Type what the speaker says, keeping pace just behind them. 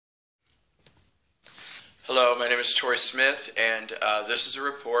Hello, my name is Troy Smith, and this is a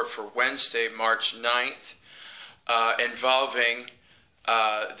report for Wednesday, March 9th, involving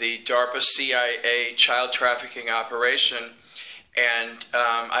the DARPA CIA child trafficking operation. And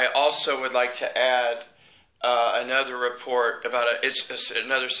I also would like to add another report about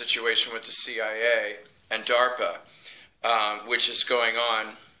another situation with the CIA and DARPA, which is going on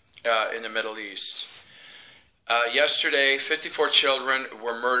in the Middle East. Yesterday, 54 children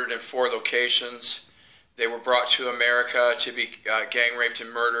were murdered in 4 locations. They were brought to America to be gang raped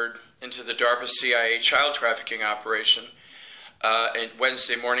and murdered into the DARPA CIA child trafficking operation and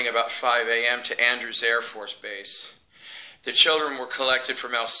Wednesday morning about 5 a.m. to Andrews Air Force Base. The children were collected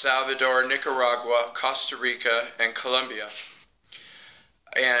from El Salvador, Nicaragua, Costa Rica, and Colombia.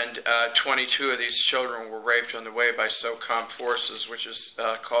 And 22 of these children were raped on the way by Socom forces, which is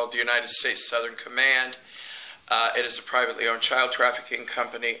called the United States Southern Command. It is a privately owned child trafficking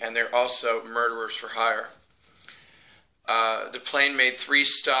company, and they're also murderers for hire. The plane made 3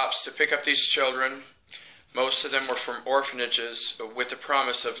 stops to pick up these children. Most of them were from orphanages with the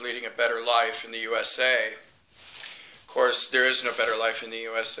promise of leading a better life in the USA. Of course, there is no better life in the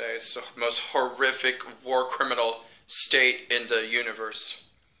USA. It's the most horrific war criminal state in the universe.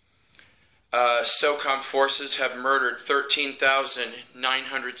 Socom forces have murdered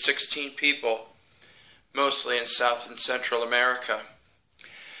 13,916 people, mostly in South and Central America.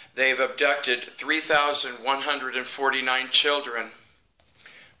 They've abducted 3,149 children,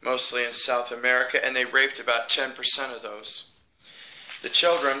 mostly in South America, and they raped about 10% of those. The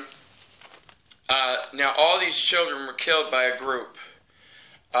children, now all these children were killed by a group,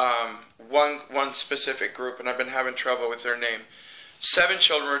 one specific group, and I've been having trouble with their name. 7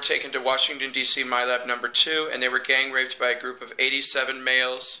 children were taken to Washington, D.C. MILAB number 2, and they were gang raped by a group of 87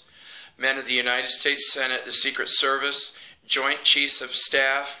 males, men of the United States Senate, the Secret Service, Joint Chiefs of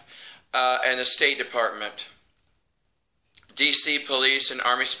Staff, and the State Department, D.C. Police, and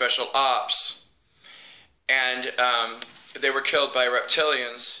Army Special Ops. And they were killed by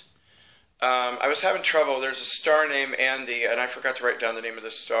reptilians. I was having trouble. There's a star name and I forgot to write down the name of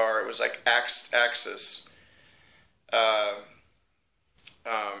the star. It was like Axis.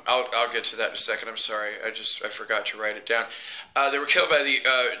 I'll get to that in a second. I'm sorry. I forgot to write it down. They were killed by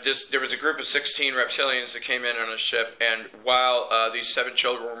there was a group of 16 reptilians that came in on a ship, and while these 7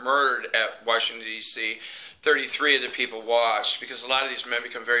 children were murdered at Washington, D.C., 33 of the people watched, because a lot of these men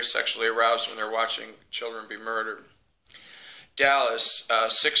become very sexually aroused when they're watching children be murdered. Dallas,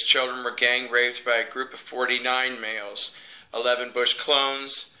 6 children were gang raped by a group of 49 males, 11 Bush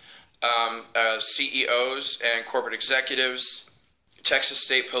clones, CEOs and corporate executives, Texas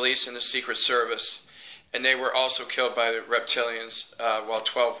State Police, and the Secret Service. And they were also killed by the reptilians while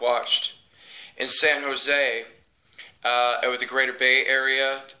 12 watched. In San Jose, with the Greater Bay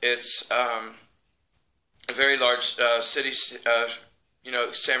Area, it's a very large city, San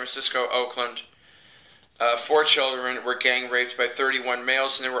Francisco, Oakland. 4 children were gang raped by 31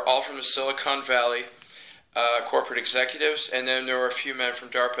 males, and they were all from the Silicon Valley corporate executives. And then there were a few men from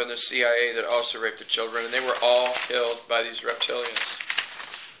DARPA and the CIA that also raped the children, and they were all killed by these reptilians.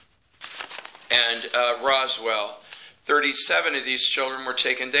 And Roswell, 37 of these children were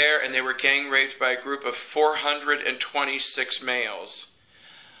taken there, and they were gang raped by a group of 426 males,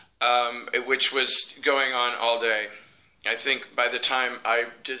 which was going on all day. I think by the time I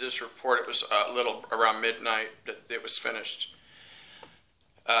did this report, it was a little around midnight that it was finished,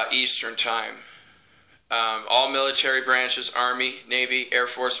 Eastern time. All military branches, Army, Navy, Air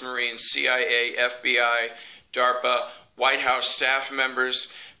Force, Marines, CIA, FBI, DARPA, White House staff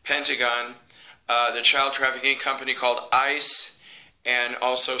members, Pentagon, the child trafficking company called ICE, and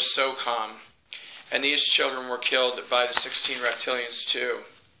also Socom. And these children were killed by the 16 reptilians too.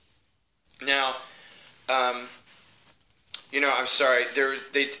 Now, I'm sorry.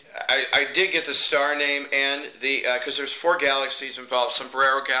 I did get the star name and because there's 4 galaxies involved: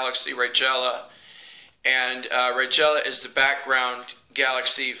 Sombrero Galaxy, Rigella, and Rigella is the background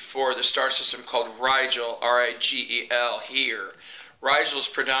galaxy for the star system called Rigel, R-I-G-E-L here. Rigel is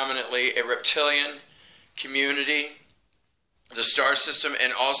predominantly a reptilian community, the star system,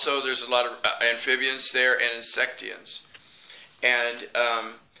 and also there's a lot of amphibians there and insectians. And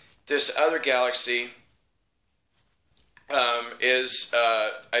this other galaxy is,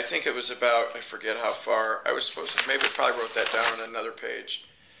 I think it was about, I forget how far, I was supposed to, maybe I probably wrote that down on another page.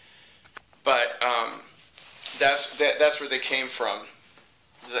 But that's where they came from,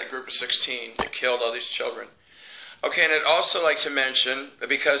 that group of 16 that killed all these children. Okay, and I'd also like to mention,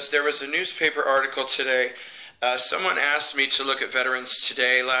 because there was a newspaper article today, someone asked me to look at Veterans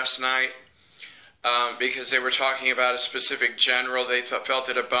Today last night, because they were talking about a specific general. They felt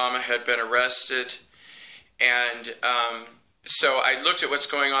that Obama had been arrested, And so I looked at what's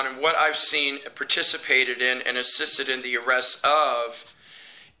going on, and what I've seen, participated in, and assisted in the arrest of.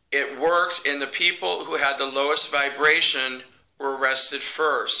 It worked, and the people who had the lowest vibration were arrested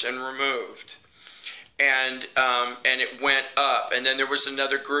first and removed. And it went up. And then there was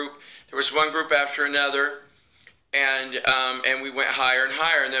another group. There was one group after another, and we went higher and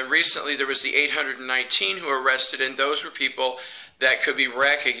higher. And then recently there was the 819 who were arrested, and those were people that could be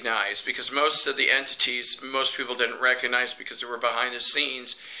recognized, because most of the entities, most people didn't recognize because they were behind the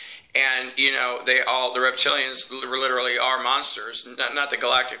scenes. And, you know, the reptilians literally are monsters, not the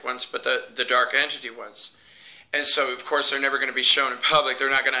galactic ones, but the dark entity ones. And so, of course, they're never going to be shown in public. They're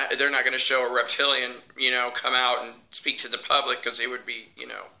not going to show a reptilian, you know, come out and speak to the public, because it would be, you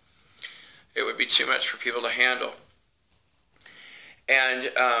know, it would be too much for people to handle. And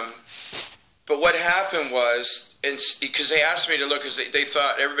but what happened was, because they asked me to look, because they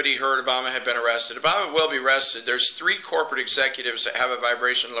thought everybody heard Obama had been arrested. Obama will be arrested. There's 3 corporate executives that have a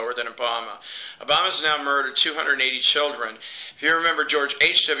vibration lower than Obama. Obama's now murdered 280 children. If you remember, George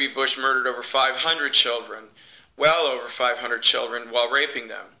H.W. Bush murdered over 500 children, well over 500 children, while raping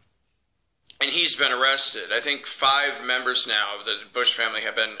them. And he's been arrested. I think 5 members now of the Bush family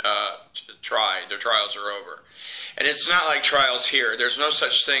have been tried. Their trials are over. And it's not like trials here. There's no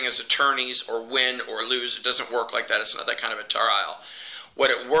such thing as attorneys or win or lose. It doesn't work like that. It's not that kind of a trial. What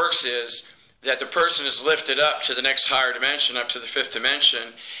it works is that the person is lifted up to the next higher dimension, up to the 5th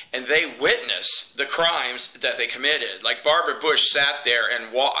dimension, and they witness the crimes that they committed. Like Barbara Bush sat there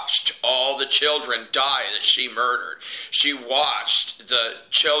and watched all the children die that she murdered. She watched the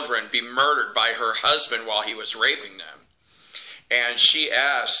children be murdered by her husband while he was raping them. And she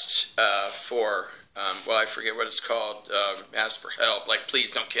asked for... well, I forget what it's called, ask for help, like,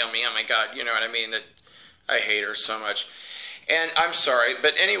 please don't kill me, oh my God, you know what I mean, that I hate her so much. And I'm sorry,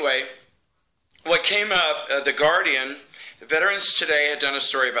 but anyway, what came up, The Guardian, the Veterans Today had done a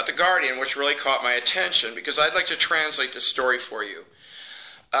story about The Guardian, which really caught my attention, because I'd like to translate the story for you.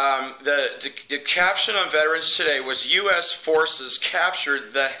 The caption on Veterans Today was, U.S. forces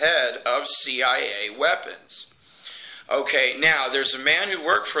captured the head of CIA weapons. Okay, now, there's a man who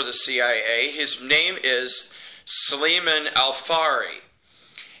worked for the CIA. His name is Sleiman al-Afari.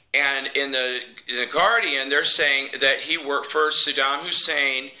 And in the Guardian, they're saying that he worked for Saddam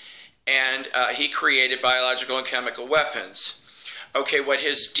Hussein, and he created biological and chemical weapons. Okay, what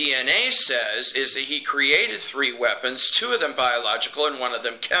his DNA says is that he created 3 weapons, 2 of them biological and 1 of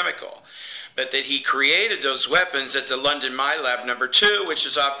them chemical. But that he created those weapons at the London MILAB number 2, which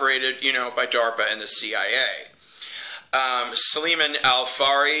is operated, you know, by DARPA and the CIA. Sleiman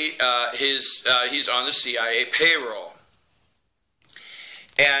al-Afari, he's on the CIA payroll.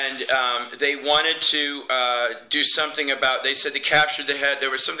 And they wanted to do something about, they said they captured the head,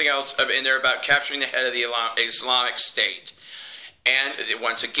 there was something else in there about capturing the head of the Islamic State. And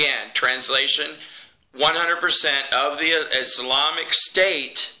once again, translation, 100% of the Islamic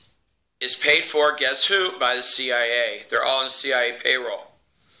State is paid for, guess who? By the CIA. They're all on the CIA payroll.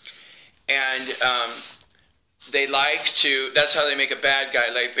 And they like to, that's how they make a bad guy.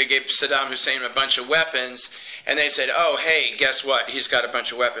 Like, they gave Saddam Hussein a bunch of weapons, and they said, oh, hey, guess what? He's got a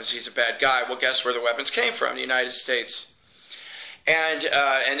bunch of weapons. He's a bad guy. Well, guess where the weapons came from? The United States. And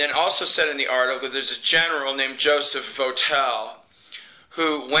then also said in the article, there's a general named Joseph Votel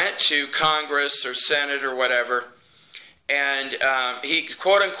who went to Congress or Senate or whatever, and he,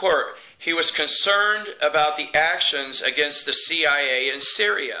 quote unquote, he was concerned about the actions against the CIA in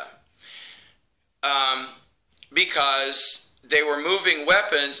Syria. Because they were moving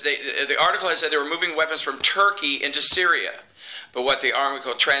weapons, the article has said they were moving weapons from Turkey into Syria. But what the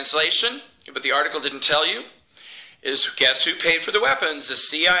article, translation, but the article didn't tell you, is guess who paid for the weapons? The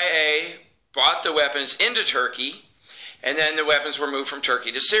CIA bought the weapons into Turkey, and then the weapons were moved from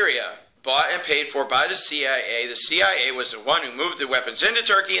Turkey to Syria. Bought and paid for by the CIA. The CIA was the one who moved the weapons into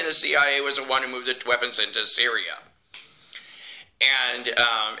Turkey, and the CIA was the one who moved the weapons into Syria. And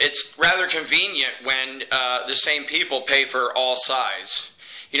it's rather convenient when the same people pay for all sides.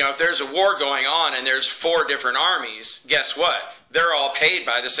 You know, if there's a war going on and there's 4 different armies, guess what? They're all paid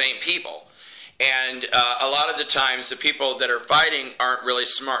by the same people. And a lot of the times the people that are fighting aren't really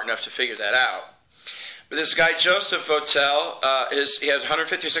smart enough to figure that out. But this guy, Joseph Votel, he has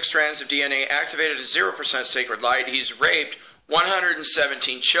 156 strands of DNA activated at 0% sacred light. He's raped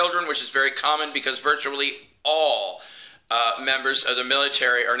 117 children, which is very common because virtually all members of the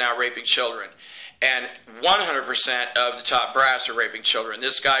military are now raping children. And 100% of the top brass are raping children.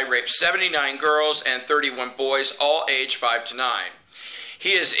 This guy raped 79 girls and 31 boys, all aged 5 to 9.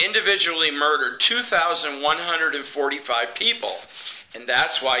 He has individually murdered 2,145 people. And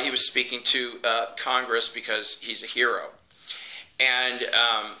that's why he was speaking to Congress, because he's a hero. And,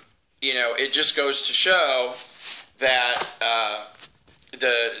 you know, it just goes to show that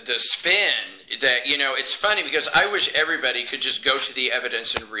the spin that, you know, it's funny because I wish everybody could just go to the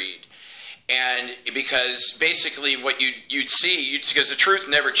evidence and read. And because basically what you'd see, because the truth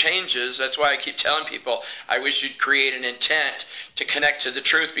never changes, that's why I keep telling people, I wish you'd create an intent to connect to the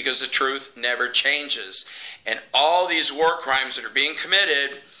truth, because the truth never changes. And all these war crimes that are being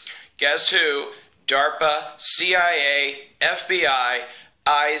committed, guess who? DARPA, CIA, FBI,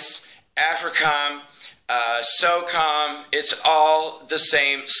 ICE, AFRICOM, Socom, it's all the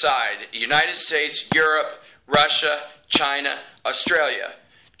same side. United States, Europe, Russia, China, Australia,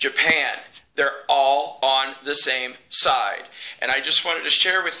 Japan, they're all on the same side. And I just wanted to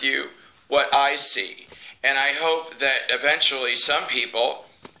share with you what I see. And I hope that eventually some people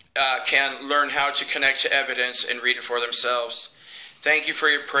can learn how to connect to evidence and read it for themselves. Thank you for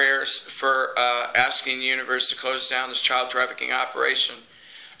your prayers, for asking the universe to close down this child trafficking operation.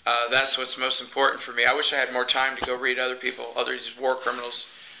 That's what's most important for me. I wish I had more time to go read other people, other war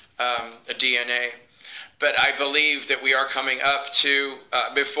criminals' DNA. But I believe that we are coming up to,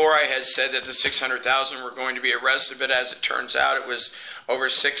 before I had said that the 600,000 were going to be arrested, but as it turns out, it was over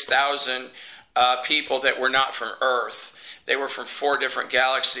 6,000 people that were not from Earth. They were from 4 different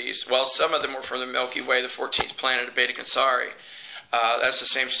galaxies. Well, some of them were from the Milky Way, the 14th planet of Beta Cancari. That's the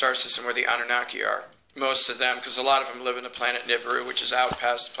same star system where the Anunnaki are. Most of them, because a lot of them live in the planet Nibiru, which is out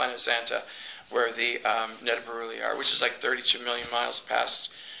past planet Xanta, where the Nibiru are, which is like 32 million miles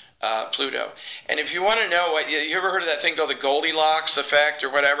past Pluto. And if you want to know what, you ever heard of that thing called the Goldilocks effect or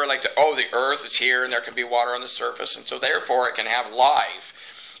whatever, like the Earth is here and there can be water on the surface, and so therefore it can have life.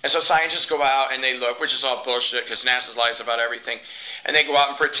 And so scientists go out and they look, which is all bullshit because NASA lies about everything, and they go out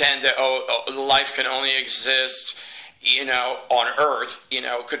and pretend that life can only exist, you know, on Earth, you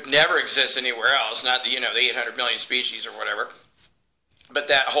know, could never exist anywhere else, not, you know, the 800 million species or whatever. But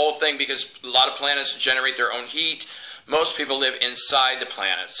that whole thing, because a lot of planets generate their own heat, most people live inside the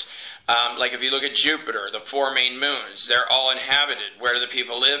planets. Like if you look at Jupiter, the 4 main moons, they're all inhabited. Where do the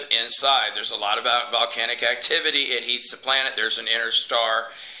people live? Inside. There's a lot of volcanic activity. It heats the planet. There's an inner star,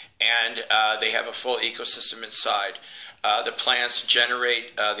 and they have a full ecosystem inside. The plants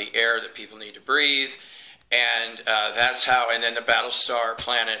generate the air that people need to breathe, and that's how, and then the Battlestar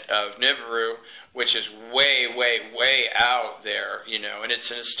planet of Nibiru, which is way, way, way out there, you know, and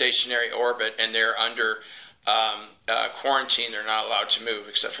it's in a stationary orbit, and they're under quarantine. They're not allowed to move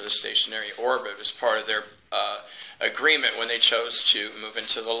except for the stationary orbit as part of their agreement when they chose to move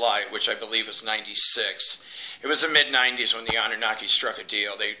into the light, which I believe was 96. It was the mid-90s when the Anunnaki struck a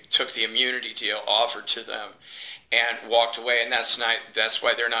deal. They took the immunity deal offered to them and walked away, and that's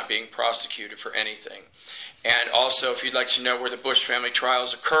why they're not being prosecuted for anything. And also, if you'd like to know where the Bush family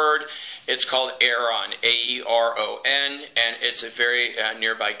trials occurred, it's called Aeron, A-E-R-O-N, and it's a very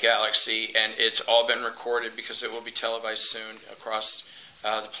nearby galaxy, and it's all been recorded because it will be televised soon across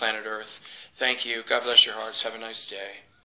the planet Earth. Thank you. God bless your hearts. Have a nice day.